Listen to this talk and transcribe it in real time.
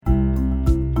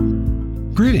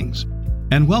Greetings,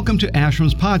 and welcome to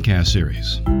Ashram's podcast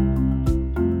series.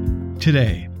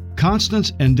 Today,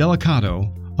 Constance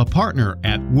Endelicato, a partner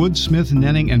at Wood, Smith,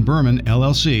 Nenning, and Berman,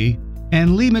 LLC,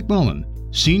 and Lee McMullen,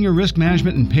 Senior Risk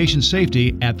Management and Patient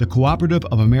Safety at the Cooperative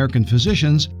of American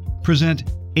Physicians,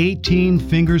 present 18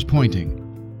 Fingers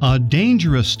Pointing, a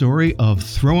dangerous story of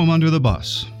throw 'em under the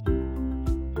bus.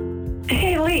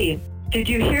 Hey, Lee, did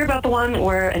you hear about the one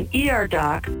where an ER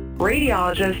doc,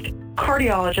 radiologist,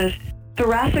 cardiologist,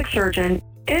 thoracic surgeon,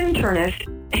 internist,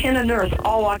 and a nurse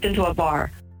all walked into a bar?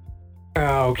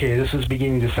 Okay, this is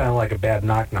beginning to sound like a bad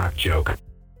knock-knock joke.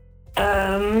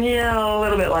 Yeah, a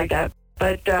little bit like that.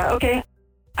 But, okay,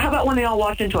 how about when they all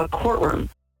walked into a courtroom?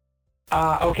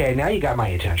 Okay, now you got my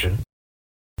attention.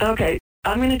 Okay,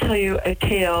 I'm going to tell you a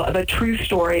tale of a true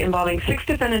story involving 6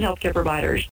 defendant healthcare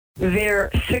providers,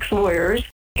 their 6 lawyers,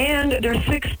 and their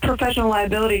 6 professional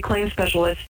liability claim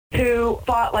specialists who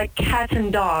fought like cats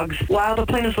and dogs while the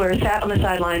plaintiff's lawyer sat on the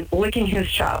sideline licking his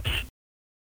chops.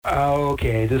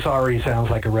 Okay, this already sounds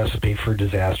like a recipe for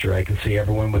disaster. I can see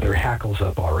everyone with their hackles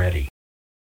up already.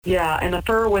 Yeah, and the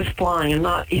fur was flying. I'm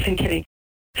not even kidding.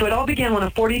 So it all began when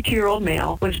a 42-year-old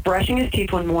male was brushing his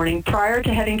teeth one morning prior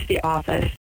to heading to the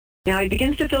office. Now he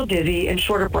begins to feel dizzy and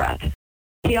short of breath.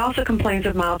 He also complains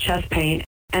of mild chest pain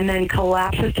and then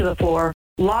collapses to the floor,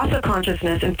 loss of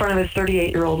consciousness in front of his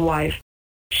 38-year-old wife.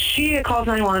 She calls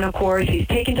 911, of course. He's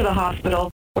taken to the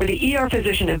hospital where the ER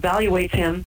physician evaluates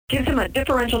him, gives him a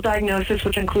differential diagnosis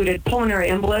which included pulmonary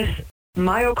embolus,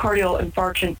 myocardial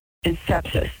infarction, and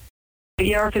sepsis.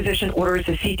 The ER physician orders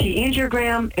a CT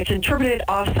angiogram. It's interpreted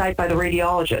off-site by the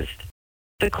radiologist.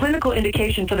 The clinical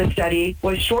indication for the study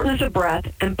was shortness of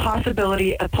breath and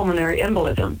possibility of pulmonary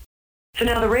embolism. So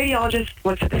now the radiologist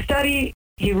looks at the study,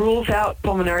 he rules out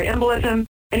pulmonary embolism,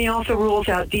 and he also rules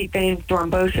out deep vein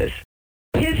thrombosis.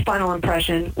 His final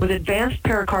impression was advanced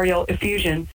pericardial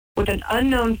effusion with an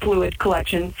unknown fluid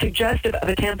collection suggestive of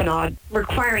a tamponade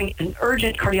requiring an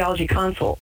urgent cardiology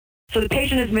consult. So the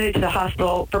patient is admitted to the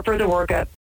hospital for further workup.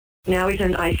 Now he's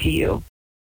in ICU.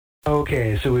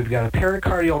 Okay, so we've got a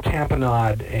pericardial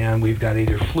tamponade, and we've got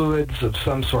either fluids of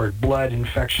some sort, blood,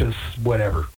 infectious,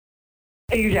 whatever.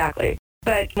 Exactly.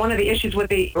 But one of the issues with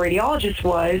the radiologist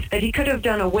was that he could have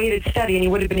done a weighted study and he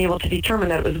would have been able to determine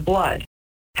that it was blood.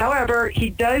 However, he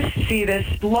does see this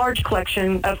large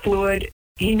collection of fluid.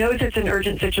 He knows it's an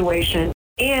urgent situation.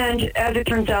 And as it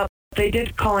turns out, they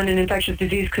did call in an infectious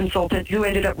disease consultant who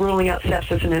ended up ruling out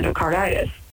sepsis and endocarditis.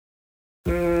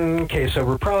 Okay, so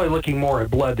we're probably looking more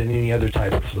at blood than any other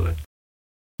type of fluid.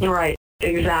 Right,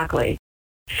 exactly.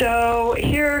 So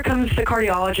here comes the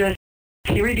cardiologist.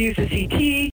 He reviews the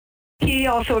CT. He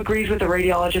also agrees with the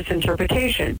radiologist's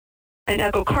interpretation. An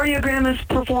echocardiogram is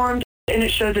performed, and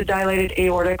it shows a dilated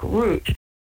aortic root.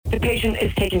 The patient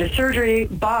is taken to surgery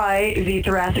by the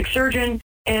thoracic surgeon,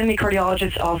 and the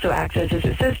cardiologist also acts as his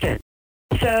assistant.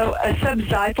 So a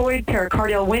subxiphoid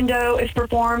pericardial window is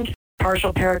performed,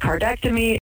 partial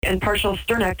pericardectomy, and partial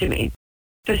sternectomy.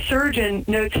 The surgeon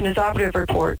notes in his operative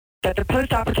report that the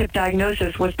postoperative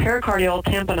diagnosis was pericardial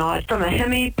tamponade from a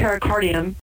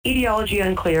hemipericardium, etiology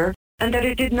unclear, and that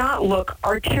it did not look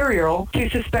arterial to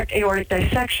suspect aortic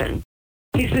dissection.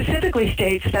 He specifically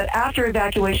states that after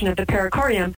evacuation of the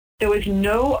pericardium, there was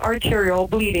no arterial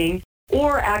bleeding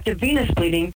or active venous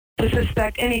bleeding to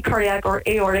suspect any cardiac or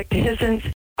aortic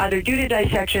dehiscence, either due to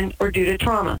dissection or due to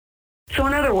trauma. So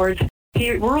in other words,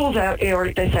 he rules out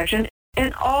aortic dissection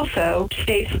and also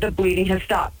states that the bleeding has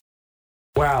stopped.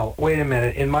 Wow, wait a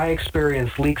minute. In my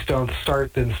experience, leaks don't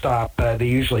start then stop. They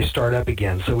usually start up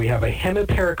again. So we have a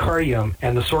hemipericardium,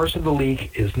 and the source of the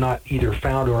leak is not either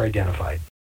found or identified.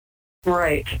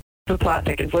 Right. The plot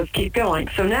thickens. Let's keep going.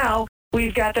 So now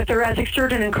we've got the thoracic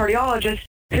surgeon and cardiologist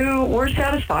who were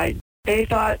satisfied. They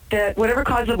thought that whatever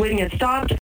caused the bleeding had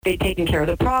stopped. They'd taken care of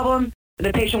the problem.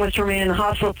 The patient was to remain in the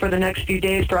hospital for the next few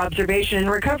days for observation and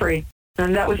recovery.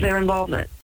 And that was their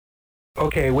involvement.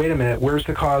 Okay, wait a minute. Where's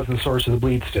the cause and source of the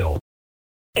bleed still?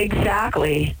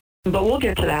 Exactly. But we'll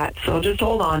get to that, so just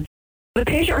hold on. The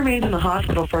patient remains in the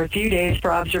hospital for a few days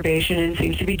for observation and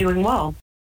seems to be doing well.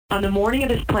 On the morning of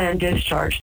his planned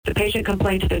discharge, the patient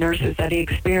complained to the nurses that he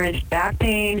experienced back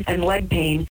pain and leg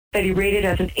pain that he rated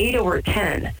as an 8 over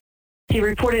 10. He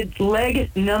reported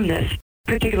leg numbness,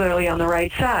 particularly on the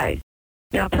right side.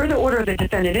 Now, per the order of the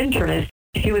defendant internist,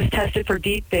 he was tested for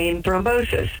deep vein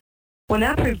thrombosis. When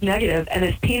that proved negative and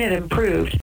his pain had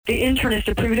improved, the internist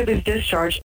approved of his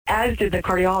discharge, as did the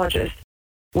cardiologist.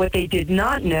 What they did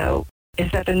not know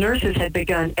is that the nurses had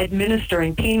begun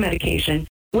administering pain medication,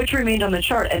 which remained on the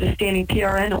chart as a standing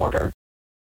PRN order.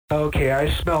 Okay, I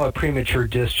smell a premature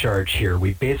discharge here.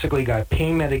 We basically got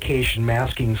pain medication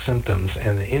masking symptoms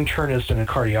and the internist and a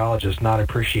cardiologist not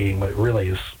appreciating what really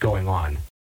is going on.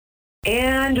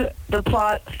 And the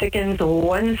plot thickens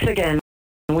once again.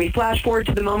 We flash forward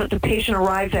to the moment the patient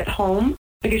arrives at home,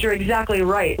 because you're exactly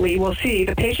right. We will see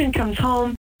the patient comes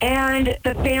home and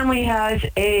the family has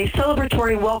a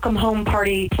celebratory welcome home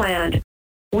party planned.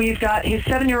 We've got his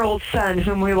 7-year-old son,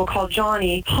 whom we will call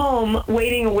Johnny, home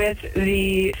waiting with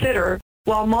the sitter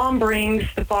while mom brings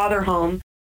the father home.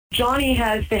 Johnny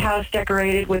has the house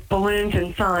decorated with balloons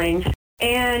and signs,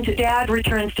 and dad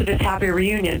returns to this happy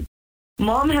reunion.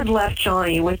 Mom had left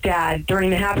Johnny with dad during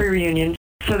the happy reunion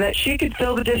so that she could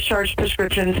fill the discharge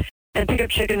prescriptions and pick up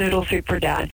chicken noodle soup for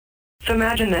dad. So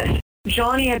imagine this.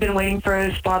 Johnny had been waiting for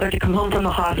his father to come home from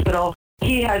the hospital.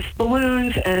 He has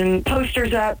balloons and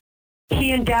posters up.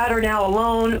 He and dad are now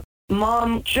alone.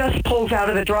 Mom just pulls out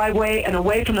of the driveway and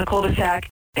away from the cul-de-sac,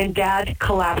 and dad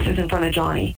collapses in front of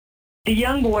Johnny. The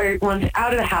young boy runs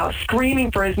out of the house, screaming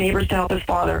for his neighbors to help his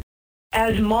father.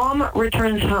 As mom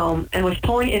returns home and was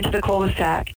pulling into the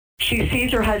cul-de-sac, she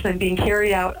sees her husband being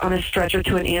carried out on a stretcher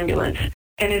to an ambulance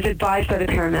and is advised by the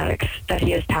paramedics that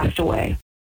he has passed away.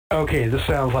 Okay, this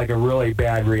sounds like a really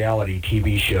bad reality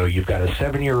TV show. You've got a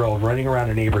 7-year-old running around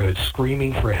a neighborhood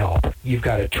screaming for help. You've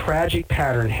got a tragic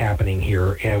pattern happening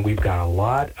here, and we've got a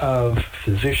lot of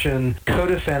physician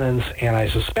co-defendants, and I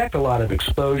suspect a lot of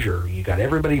exposure. You've got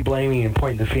everybody blaming and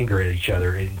pointing the finger at each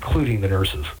other, including the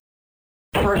nurses.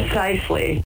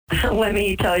 Precisely. Let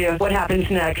me tell you what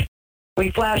happens next. We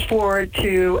flash forward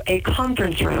to a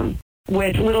conference room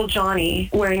with little Johnny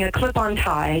wearing a clip-on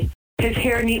tie, his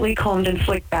hair neatly combed and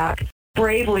slicked back,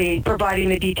 bravely providing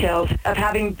the details of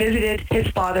having visited his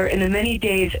father in the many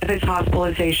days of his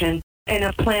hospitalization and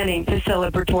of planning his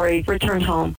celebratory return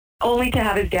home, only to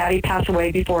have his daddy pass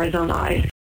away before his own eyes.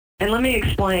 And let me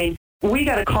explain. We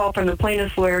got a call from the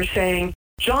plaintiff's lawyer saying,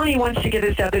 Johnny wants to give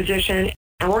his deposition,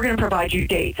 and we're going to provide you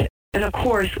dates. And of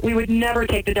course, we would never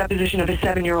take the deposition of a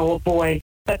 7-year-old boy,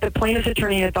 but the plaintiff's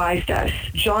attorney advised us,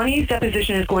 Johnny's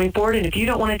deposition is going forward, and if you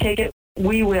don't want to take it,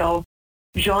 we will.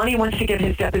 Johnny wants to give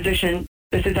his deposition.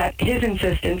 This is at his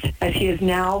insistence, as he is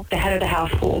now the head of the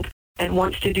household and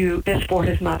wants to do this for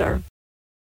his mother.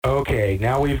 Okay,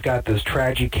 now we've got this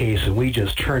tragic case, and we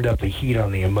just turned up the heat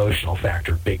on the emotional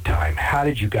factor big time. How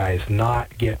did you guys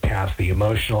not get past the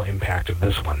emotional impact of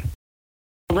this one?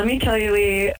 Let me tell you,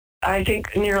 Lee, I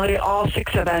think nearly all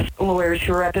 6 of us lawyers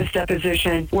who were at this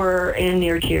deposition were in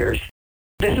near tears.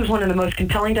 This is one of the most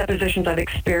compelling depositions I've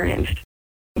experienced.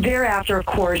 Thereafter, of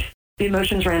course, the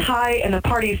emotions ran high, and the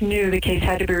parties knew the case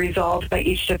had to be resolved by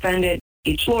each defendant,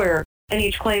 each lawyer, and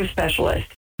each claims specialist,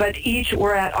 but each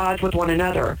were at odds with one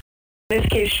another. This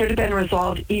case should have been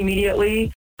resolved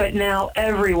immediately, but now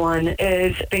everyone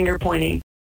is finger-pointing.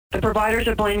 The providers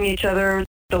are blaming each other,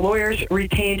 the lawyers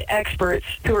retained experts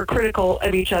who were critical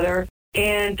of each other,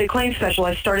 and the claims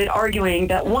specialists started arguing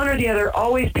that one or the other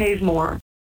always pays more.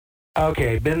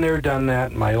 Okay, been there, done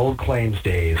that in my old claims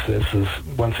days. This is,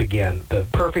 once again, the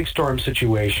perfect storm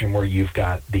situation where you've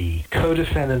got the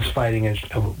co-defendants fighting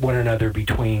one another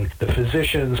between the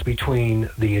physicians, between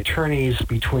the attorneys,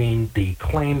 between the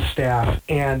claims staff,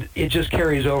 and it just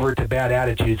carries over to bad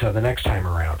attitudes on the next time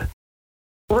around.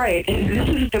 Right. This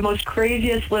is the most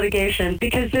craziest litigation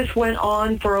because this went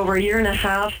on for over a year and a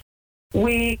half.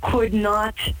 We could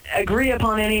not agree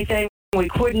upon anything. We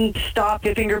couldn't stop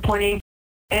the finger pointing.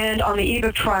 And on the eve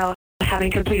of trial, having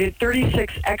completed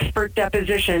 36 expert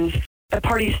depositions, the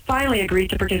parties finally agreed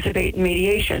to participate in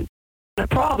mediation. The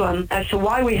problem as to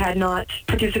why we had not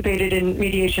participated in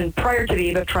mediation prior to the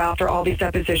eve of trial for all these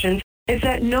depositions is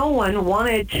that no one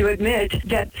wanted to admit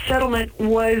that settlement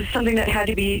was something that had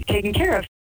to be taken care of.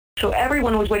 So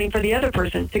everyone was waiting for the other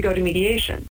person to go to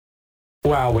mediation.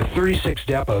 Wow, with 36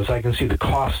 depots, I can see the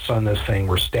costs on this thing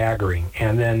were staggering.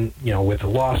 And then, with the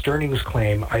lost earnings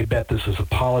claim, I bet this is a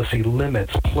policy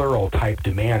limits, plural type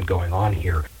demand going on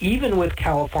here. Even with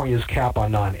California's cap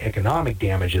on non-economic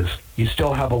damages, you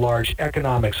still have a large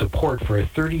economic support for a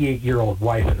 38-year-old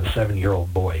wife and a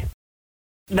 7-year-old boy.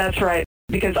 That's right,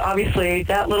 because obviously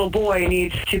that little boy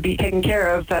needs to be taken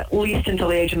care of at least until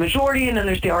the age of majority, and then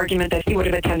there's the argument that he would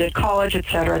have attended college, et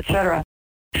cetera, et cetera.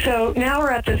 So now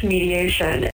we're at this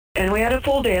mediation, and we had a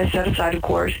full day set aside, of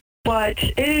course, but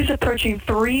it is approaching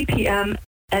 3 p.m.,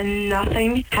 and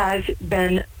nothing has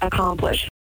been accomplished.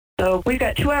 So we've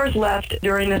got 2 hours left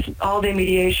during this all-day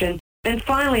mediation, and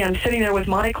finally I'm sitting there with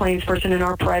my claims person in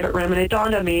our private room, and it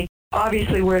dawned on me,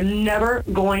 obviously we're never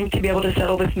going to be able to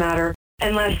settle this matter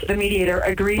unless the mediator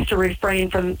agrees to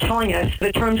refrain from telling us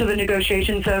the terms of the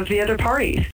negotiations of the other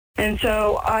parties. And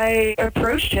so I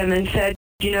approached him and said,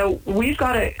 We've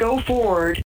got to go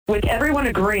forward with everyone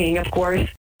agreeing, of course,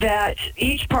 that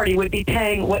each party would be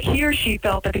paying what he or she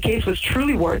felt that the case was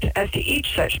truly worth as to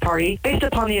each such party based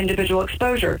upon the individual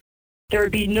exposure. There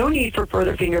would be no need for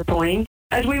further finger pointing,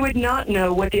 as we would not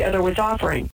know what the other was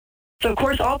offering. So, of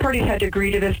course, all parties had to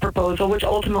agree to this proposal, which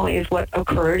ultimately is what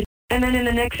occurred. And then in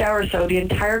the next hour or so, the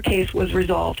entire case was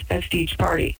resolved as to each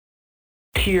party.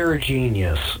 Pure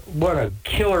genius. What a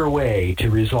killer way to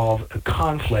resolve a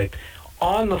conflict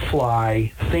on the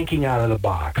fly, thinking out of the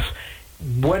box.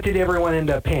 What did everyone end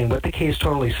up paying? What the case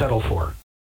totally settled for?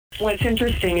 What's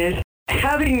interesting is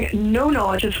having no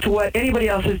knowledge as to what anybody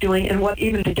else is doing and what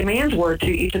even the demands were to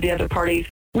each of the other parties,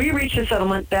 we reached a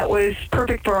settlement that was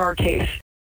perfect for our case.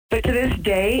 But to this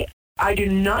day, I do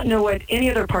not know what any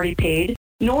other party paid,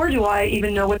 nor do I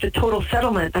even know what the total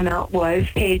settlement amount was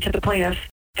paid to the plaintiffs.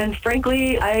 And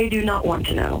frankly, I do not want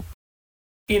to know.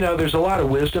 There's a lot of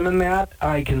wisdom in that.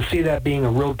 I can see that being a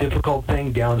real difficult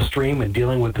thing downstream and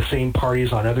dealing with the same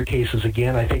parties on other cases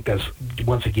again. I think that's,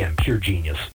 once again, pure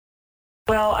genius.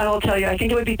 Well, I will tell you, I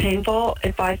think it would be painful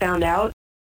if I found out.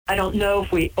 I don't know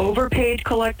if we overpaid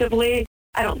collectively.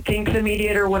 I don't think the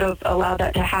mediator would have allowed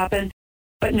that to happen.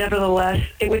 But nevertheless,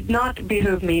 it would not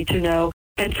behoove me to know.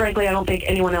 And frankly, I don't think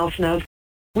anyone else knows.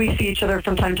 We see each other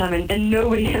from time to time, and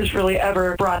nobody has really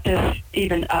ever brought this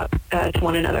even up to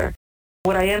one another.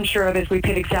 What I am sure of is we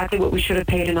paid exactly what we should have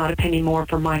paid and not a penny more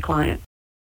for my client.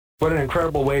 What an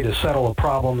incredible way to settle a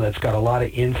problem that's got a lot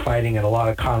of infighting and a lot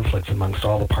of conflicts amongst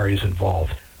all the parties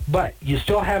involved. But you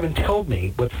still haven't told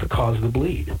me what's the cause of the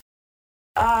bleed.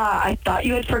 I thought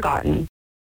you had forgotten.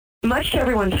 Much to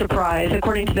everyone's surprise,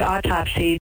 according to the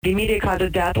autopsy, the immediate cause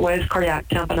of death was cardiac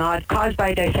tamponade caused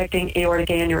by dissecting aortic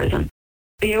aneurysm.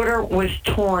 The aorta was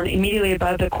torn immediately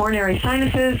above the coronary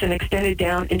sinuses and extended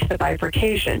down into the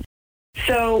bifurcation.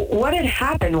 So what had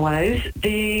happened was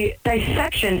the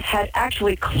dissection had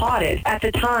actually clotted at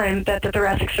the time that the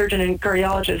thoracic surgeon and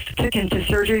cardiologist took him to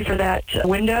surgery for that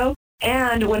window.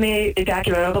 And when they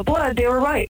evacuated all the blood, they were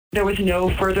right. There was no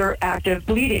further active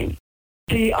bleeding.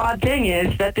 The odd thing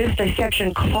is that this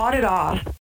dissection clotted off,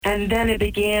 and then it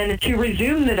began to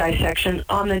resume the dissection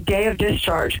on the day of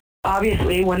discharge,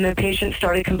 obviously when the patient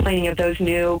started complaining of those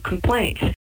new complaints.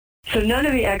 So none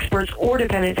of the experts or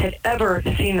defendants had ever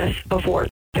seen this before.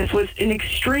 This was an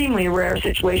extremely rare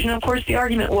situation. Of course, the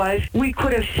argument was we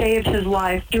could have saved his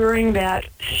life during that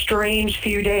strange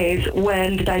few days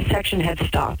when the dissection had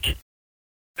stopped.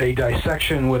 A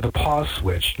dissection with a pause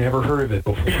switch. Never heard of it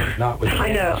before. Not with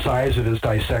the size of his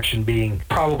dissection being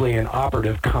probably an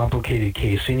operative, complicated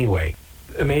case anyway.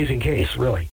 Amazing case,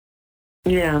 really.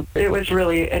 Yeah, it was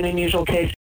really an unusual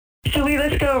case. So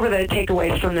let's go over the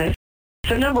takeaways from this.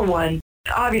 So number one,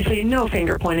 obviously no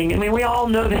finger pointing. I mean, we all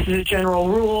know this is a general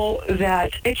rule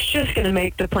that it's just going to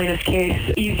make the plaintiff's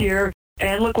case easier.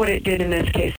 And look what it did in this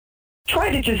case. Try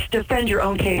to just defend your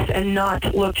own case and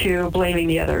not look to blaming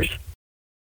the others.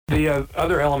 The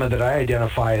other element that I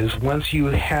identify is once you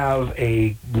have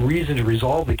a reason to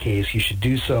resolve the case, you should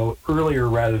do so earlier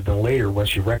rather than later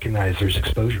once you recognize there's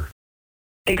exposure.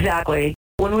 Exactly.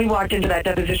 When we walked into that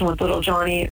deposition with little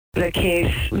Johnny, the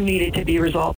case needed to be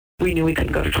resolved. We knew we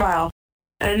couldn't go to trial.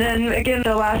 And then, again,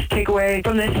 the last takeaway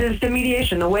from this is the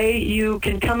mediation, the way you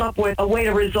can come up with a way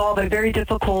to resolve a very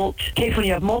difficult case when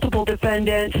you have multiple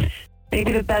defendants.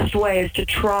 Maybe the best way is to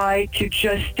try to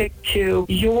just stick to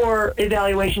your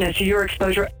evaluation as to your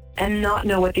exposure and not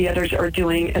know what the others are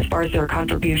doing as far as their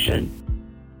contribution.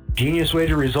 Genius way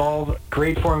to resolve,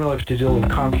 great formula to deal with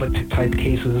conflict-type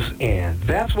cases, and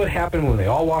that's what happened when they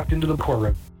all walked into the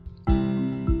courtroom.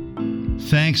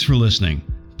 Thanks for listening.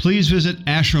 Please visit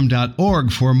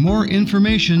ashram.org for more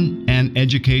information and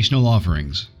educational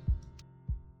offerings.